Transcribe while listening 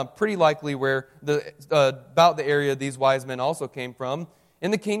pretty likely where about the area these wise men also came from,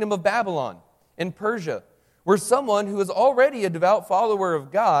 in the kingdom of Babylon, in Persia, where someone who was already a devout follower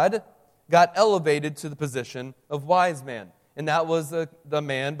of God got elevated to the position of wise man. And that was the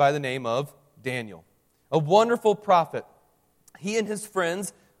man by the name of Daniel, a wonderful prophet. He and his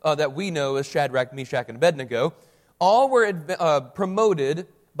friends that we know as Shadrach, Meshach, and Abednego, all were promoted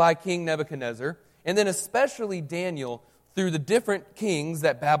by King Nebuchadnezzar, and then especially Daniel, through the different kings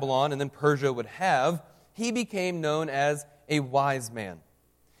that Babylon and then Persia would have, he became known as a wise man.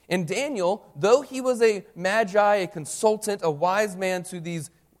 And Daniel, though he was a magi, a consultant, a wise man to these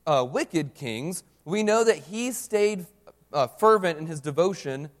wicked kings, we know that he stayed fervent in his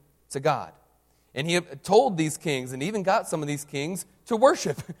devotion to God. And he told these kings, and even got some of these kings to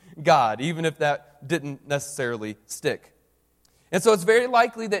worship God, even if that didn't necessarily stick. And so it's very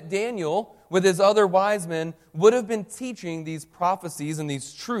likely that Daniel, with his other wise men, would have been teaching these prophecies and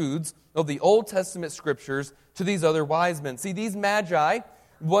these truths of the Old Testament scriptures to these other wise men. See, these magi,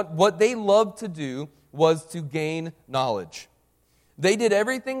 what they loved to do was to gain knowledge. They did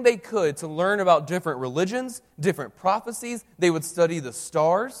everything they could to learn about different religions, different prophecies. They would study the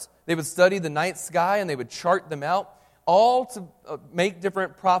stars. They would study the night sky, and they would chart them out, all to make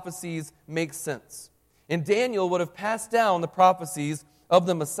different prophecies make sense. And Daniel would have passed down the prophecies of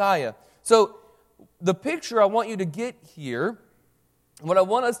the Messiah. So the picture I want you to get here, what I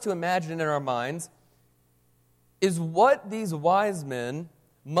want us to imagine in our minds, is what these wise men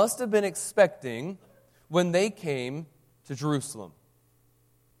must have been expecting when they came to Jerusalem.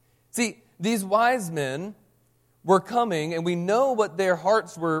 See, these wise men were coming, and we know what their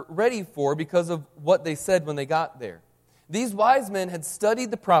hearts were ready for because of what they said when they got there. These wise men had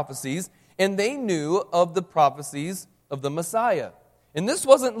studied the prophecies, and they knew of the prophecies of the Messiah. And this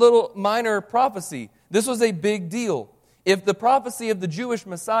wasn't little minor prophecy. This was a big deal. If the prophecy of the Jewish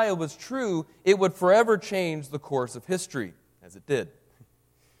Messiah was true, it would forever change the course of history, as it did.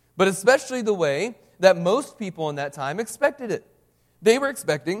 But especially the way that most people in that time expected it. They were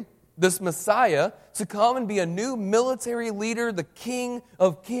expecting this Messiah to come and be a new military leader, the King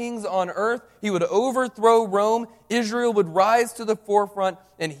of kings on earth. He would overthrow Rome, Israel would rise to the forefront,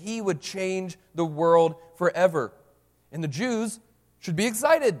 and he would change the world forever. And the Jews should be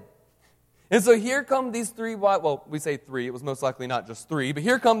excited. And so here come these three, well, we say three, it was most likely not just three, but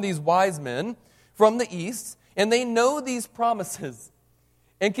here come these wise men from the east, and they know these promises.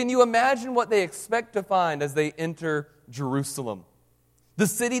 And can you imagine what they expect to find as they enter Jerusalem? The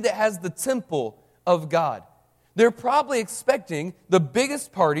city that has the temple of God. They're probably expecting the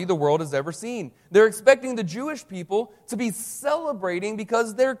biggest party the world has ever seen. They're expecting the Jewish people to be celebrating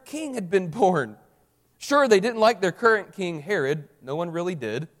because their king had been born. Sure, they didn't like their current king, Herod. No one really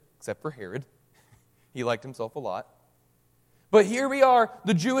did, except for Herod. He liked himself a lot. But here we are,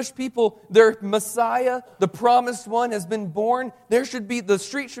 the Jewish people, their Messiah, the promised one, has been born. The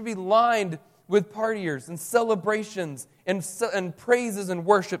street should be lined with partiers and celebrations and praises and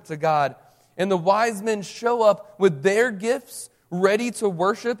worship to God. And the wise men show up with their gifts, ready to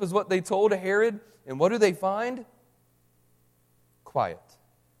worship, is what they told Herod. And what do they find? Quiet.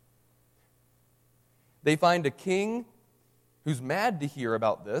 They find a king who's mad to hear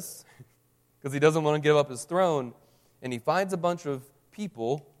about this because he doesn't want to give up his throne. And he finds a bunch of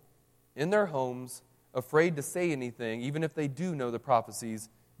people in their homes afraid to say anything, even if they do know the prophecies,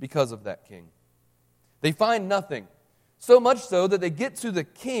 because of that king. They find nothing. So much so that they get to the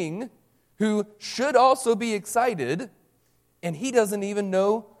king, who should also be excited, and he doesn't even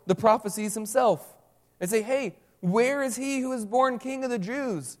know the prophecies himself. They say, hey, where is he who is born king of the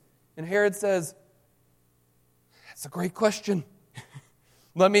Jews? And Herod says, that's a great question.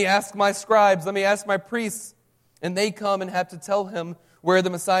 Let me ask my scribes, let me ask my priests. And they come and have to tell him where the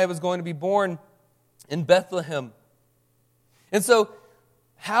Messiah was going to be born, in Bethlehem. And so,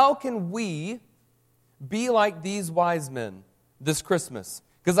 how can we be like these wise men this Christmas?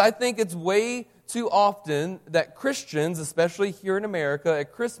 Because I think it's way too often that Christians, especially here in America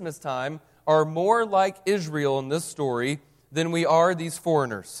at Christmas time, are more like Israel in this story than we are these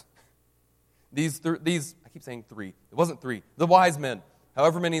foreigners. These I keep saying three. It wasn't three. The wise men,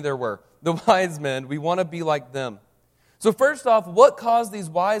 however many there were. The wise men, we want to be like them. So first off, what caused these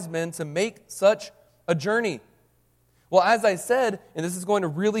wise men to make such a journey? Well, as I said, and this is going to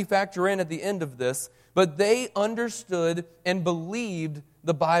really factor in at the end of this, but they understood and believed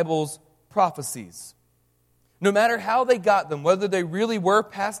the Bible's prophecies. No matter how they got them, whether they really were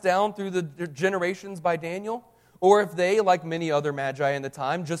passed down through the generations by Daniel, or if they, like many other magi in the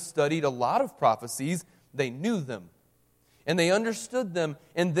time, just studied a lot of prophecies, they knew them. And they understood them,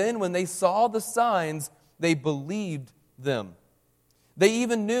 and then when they saw the signs, they believed them. They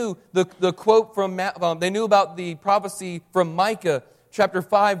even knew the quote from, they knew about the prophecy from Micah chapter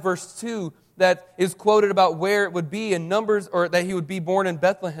 5, verse 2, that is quoted about where it would be in Numbers, or that he would be born in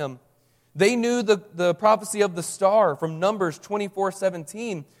Bethlehem. They knew the prophecy of the star from Numbers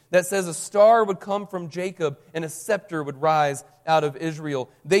 24:17 that says a star would come from Jacob and a scepter would rise out of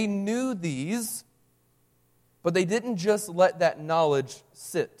Israel. They knew these, but they didn't just let that knowledge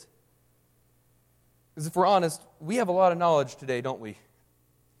sit. Because if we're honest, we have a lot of knowledge today, don't we?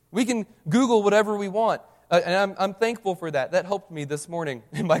 We can Google whatever we want. And I'm thankful for that. That helped me this morning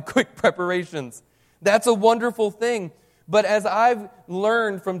in my quick preparations. That's a wonderful thing. But as I've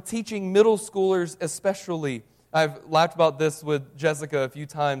learned from teaching middle schoolers especially, I've laughed about this with Jessica a few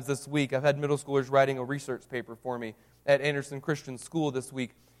times this week. I've had middle schoolers writing a research paper for me at Anderson Christian School this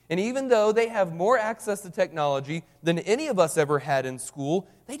week. And even though they have more access to technology than any of us ever had in school,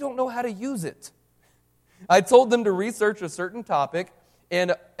 they don't know how to use it. I told them to research a certain topic,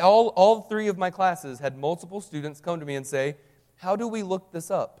 and all three of my classes had multiple students come to me and say, "How do we look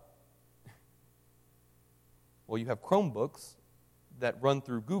this up?" Well, you have Chromebooks that run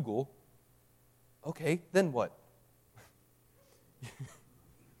through Google. Okay, then what?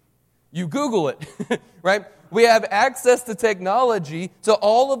 You Google it, right? We have access to technology, to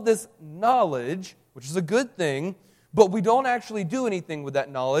all of this knowledge, which is a good thing, but we don't actually do anything with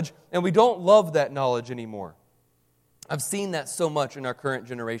that knowledge, and we don't love that knowledge anymore. I've seen that so much in our current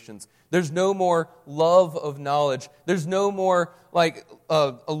generations. There's no more love of knowledge. There's no more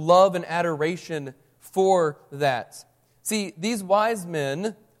a love and adoration for that. See, these wise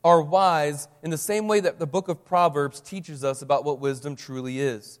men are wise in the same way that the book of Proverbs teaches us about what wisdom truly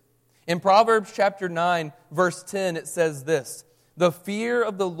is. In Proverbs chapter 9, verse 10, it says this: "The fear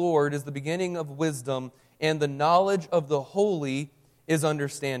of the Lord is the beginning of wisdom, and the knowledge of the holy is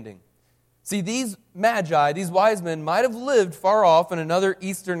understanding." See, these magi, these wise men, might have lived far off in another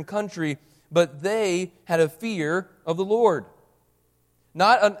eastern country, but they had a fear of the Lord.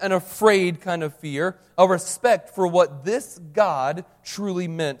 Not an afraid kind of fear, a respect for what this God truly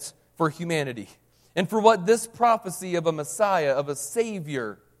meant for humanity, and for what this prophecy of a Messiah, of a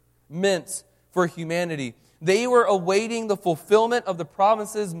Savior, meant for humanity. They were awaiting the fulfillment of the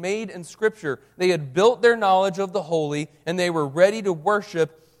promises made in Scripture. They had built their knowledge of the holy, and they were ready to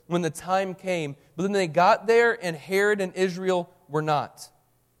worship when the time came. But then they got there, and Herod and Israel were not.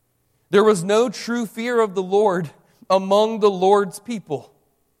 There was no true fear of the Lord among the Lord's people.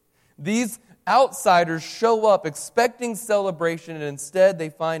 These outsiders show up expecting celebration, and instead they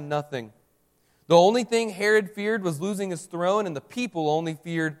find nothing. The only thing Herod feared was losing his throne, and the people only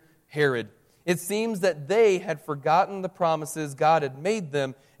feared Herod. It seems that they had forgotten the promises God had made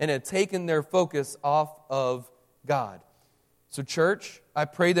them and had taken their focus off of God. So, church, I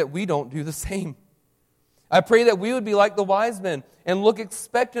pray that we don't do the same. I pray that we would be like the wise men and look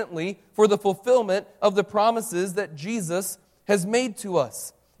expectantly for the fulfillment of the promises that Jesus has made to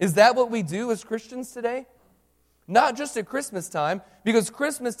us. Is that what we do as Christians today? Not just at Christmas time, because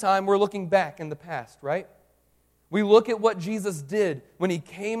Christmas time we're looking back in the past, right? We look at what Jesus did when He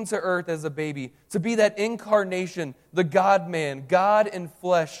came to earth as a baby, to be that incarnation, the God-man, God in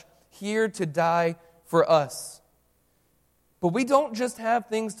flesh, here to die for us. But we don't just have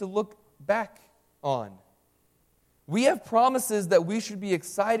things to look back on. We have promises that we should be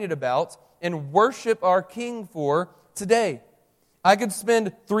excited about and worship our King for today. I could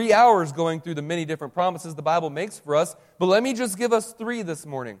spend 3 hours going through the many different promises the Bible makes for us, but let me just give us 3 this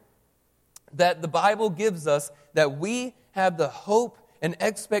morning that the Bible gives us that we have the hope and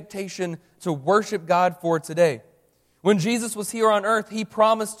expectation to worship God for today. When Jesus was here on earth, He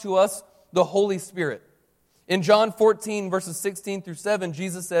promised to us the Holy Spirit. In John 14, verses 16 through 7,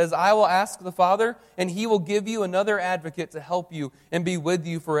 Jesus says, "I will ask the Father, and He will give you another advocate to help you and be with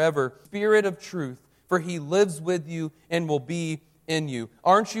you forever, Spirit of truth, for He lives with you and will be in you."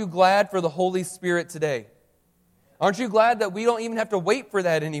 Aren't you glad for the Holy Spirit today? Aren't you glad that we don't even have to wait for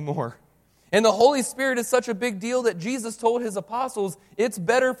that anymore? And the Holy Spirit is such a big deal that Jesus told His apostles, "It's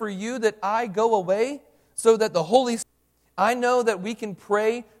better for you that I go away so that the Holy Spirit..." I know that we can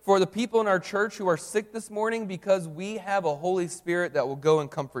pray for the people in our church who are sick this morning because we have a Holy Spirit that will go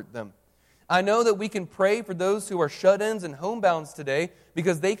and comfort them. I know that we can pray for those who are shut-ins and homebounds today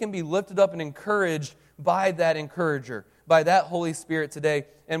because they can be lifted up and encouraged by that encourager, by that Holy Spirit today.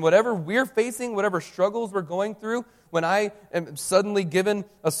 And whatever we're facing, whatever struggles we're going through, when I am suddenly given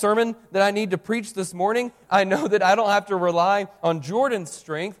a sermon that I need to preach this morning, I know that I don't have to rely on Jordan's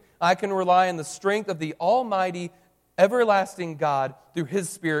strength. I can rely on the strength of the Almighty, everlasting God through His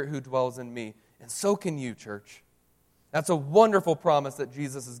Spirit who dwells in me. And so can you, church. That's a wonderful promise that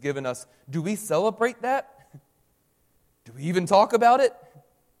Jesus has given us. Do we celebrate that? Do we even talk about it?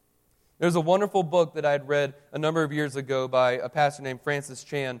 There's a wonderful book that I had read a number of years ago by a pastor named Francis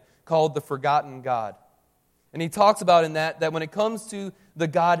Chan called The Forgotten God. And he talks about in that when it comes to the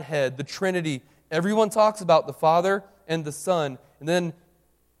Godhead, the Trinity, everyone talks about the Father and the Son, and then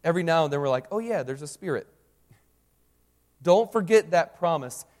every now and then we're like, oh yeah, there's a Spirit. Don't forget that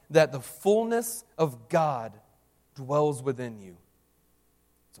promise that the fullness of God dwells within you.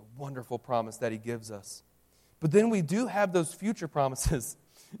 It's a wonderful promise that He gives us. But then we do have those future promises.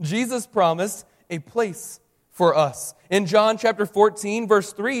 Jesus promised a place for us. In John chapter 14,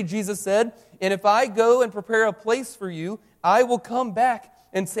 verse 3, Jesus said, "And if I go and prepare a place for you, I will come back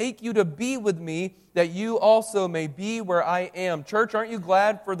and take you to be with me, that you also may be where I am." Church, aren't you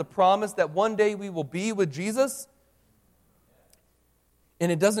glad for the promise that one day we will be with Jesus?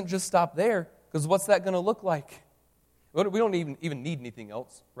 And it doesn't just stop there, because what's that going to look like? We don't even need anything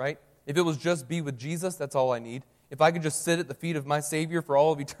else, right? If it was just be with Jesus, that's all I need. If I could just sit at the feet of my Savior for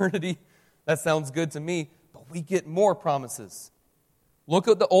all of eternity, that sounds good to me. But we get more promises. Look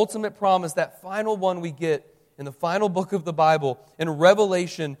at the ultimate promise, that final one we get in the final book of the Bible, in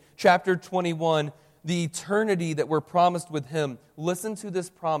Revelation chapter 21, the eternity that we're promised with Him. Listen to this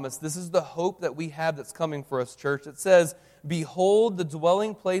promise. This is the hope that we have that's coming for us, church. It says, "Behold, the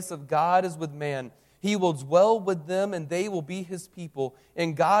dwelling place of God is with man. He will dwell with them, and they will be His people.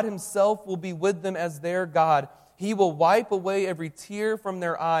 And God Himself will be with them as their God. He will wipe away every tear from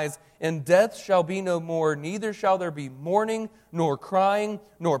their eyes, and death shall be no more. Neither shall there be mourning, nor crying,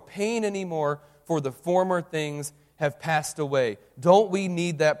 nor pain anymore, for the former things have passed away." Don't we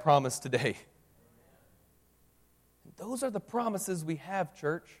need that promise today? Those are the promises we have,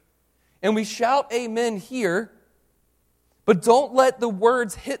 church. And we shout amen here, but don't let the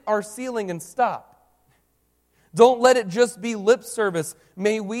words hit our ceiling and stop. Don't let it just be lip service.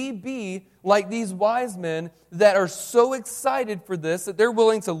 May we be like these wise men that are so excited for this that they're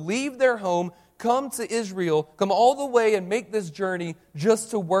willing to leave their home, come to Israel, come all the way and make this journey just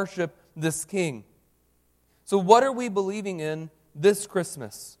to worship this King. So what are we believing in this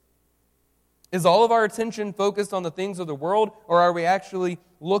Christmas? Is all of our attention focused on the things of the world, or are we actually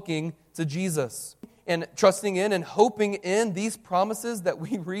looking to Jesus and trusting in and hoping in these promises that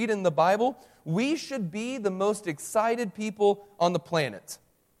we read in the Bible? We should be the most excited people on the planet,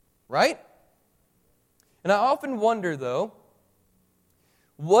 right? And I often wonder, though,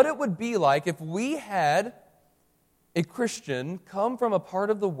 what it would be like if we had a Christian come from a part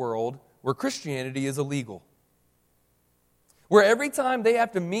of the world where Christianity is illegal, where every time they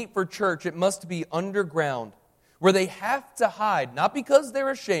have to meet for church, it must be underground, where they have to hide, not because they're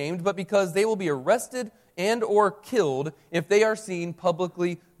ashamed, but because they will be arrested and or killed if they are seen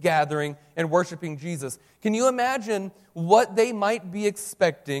publicly gathering and worshiping Jesus. Can you imagine what they might be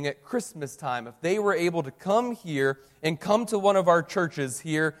expecting at Christmas time if they were able to come here and come to one of our churches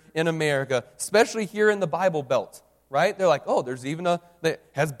here in America, especially here in the Bible Belt, right? They're like, oh, there's even that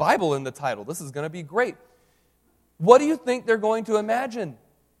has Bible in the title. This is going to be great. What do you think they're going to imagine?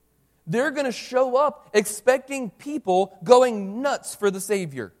 They're going to show up expecting people going nuts for the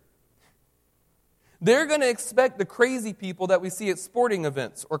Savior. They're going to expect the crazy people that we see at sporting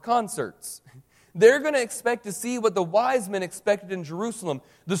events or concerts. They're going to expect to see what the wise men expected in Jerusalem.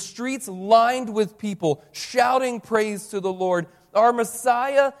 The streets lined with people shouting praise to the Lord. Our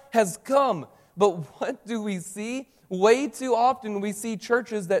Messiah has come. But what do we see? Way too often we see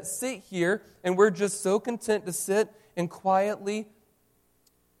churches that sit here and we're just so content to sit and quietly,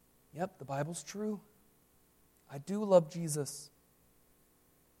 yep, the Bible's true. I do love Jesus.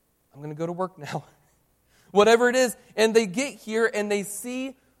 I'm going to go to work now. Whatever it is. And they get here and they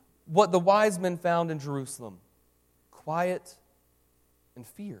see what the wise men found in Jerusalem. Quiet and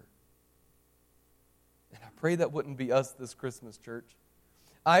fear. And I pray that wouldn't be us this Christmas, church.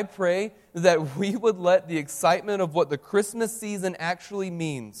 I pray that we would let the excitement of what the Christmas season actually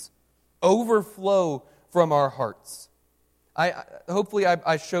means overflow from our hearts. Hopefully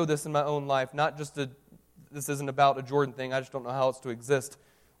I show this in my own life, not just this isn't about a Jordan thing, I just don't know how it's to exist.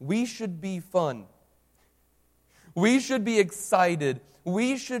 We should be fun. We should be excited.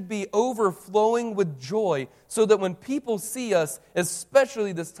 We should be overflowing with joy so that when people see us,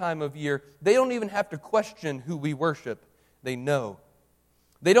 especially this time of year, they don't even have to question who we worship. They know.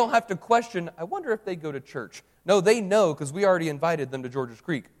 They don't have to question, I wonder if they go to church. No, they know because we already invited them to George's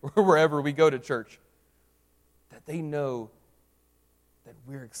Creek or wherever we go to church. That they know that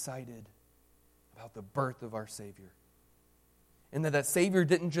we're excited about the birth of our Savior. And that Savior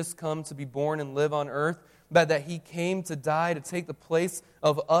didn't just come to be born and live on earth, but that He came to die to take the place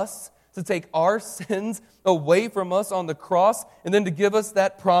of us, to take our sins away from us on the cross, and then to give us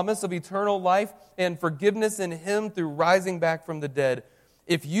that promise of eternal life and forgiveness in Him through rising back from the dead.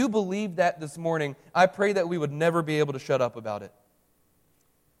 If you believe that this morning, I pray that we would never be able to shut up about it,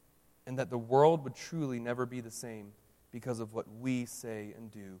 and that the world would truly never be the same because of what we say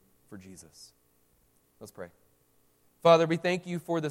and do for Jesus. Let's pray. Father, we thank you for this